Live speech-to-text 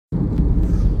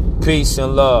Peace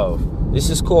and love.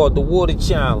 This is called the Water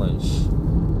Challenge.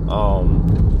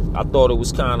 I thought it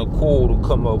was kind of cool to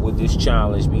come up with this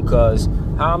challenge because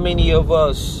how many of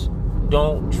us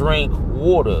don't drink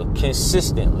water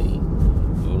consistently?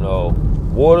 You know,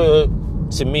 water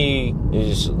to me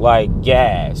is like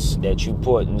gas that you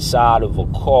put inside of a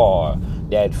car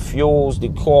that fuels the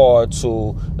car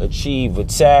to achieve a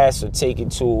task or take it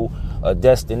to a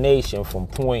destination from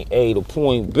point A to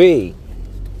point B.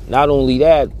 Not only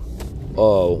that,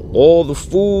 all the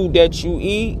food that you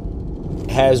eat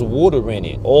has water in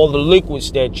it. All the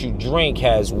liquids that you drink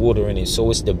has water in it.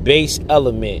 So it's the base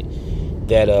element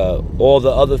that all the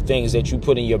other things that you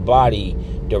put in your body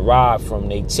derive from.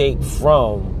 They take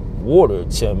from water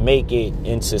to make it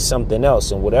into something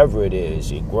else, and whatever it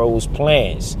is, it grows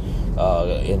plants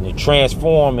and it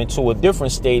transform into a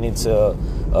different state into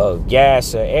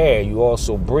gas or air. You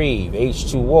also breathe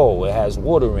H2O. It has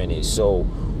water in it. So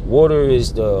water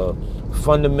is the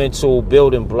fundamental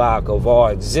building block of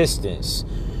our existence.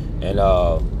 And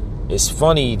it's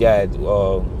funny that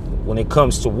when it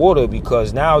comes to water,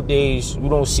 because nowadays you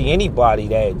don't see anybody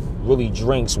that really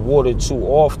drinks water too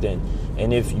often.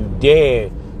 And if you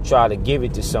dare try to give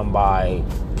it to somebody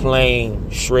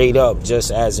plain, straight up,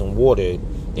 just as in water,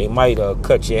 they might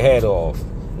cut your head off.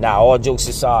 Now, all jokes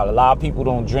aside, a lot of people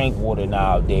don't drink water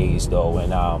nowadays, though.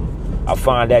 And I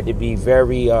find that to be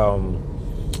very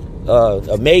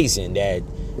amazing, that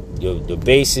the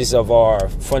basis of our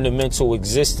fundamental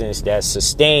existence that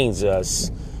sustains us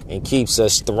and keeps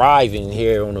us thriving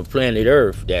here on the planet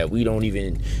Earth, that we don't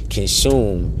even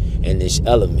consume in this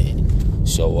element.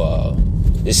 So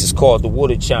this is called the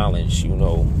Water Challenge. You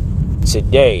know,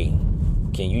 today,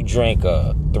 can you drink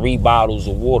 3 bottles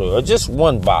of water, or just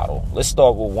 1 bottle? Let's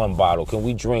start with 1 bottle. Can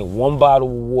we drink 1 bottle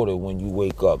of water when you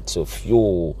wake up to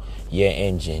fuel your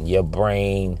engine, your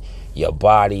brain, your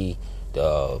body,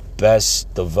 the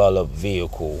best developed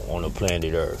vehicle on the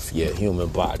planet Earth, your human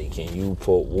body? Can you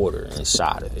put water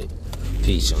inside of it?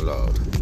 Peace and love.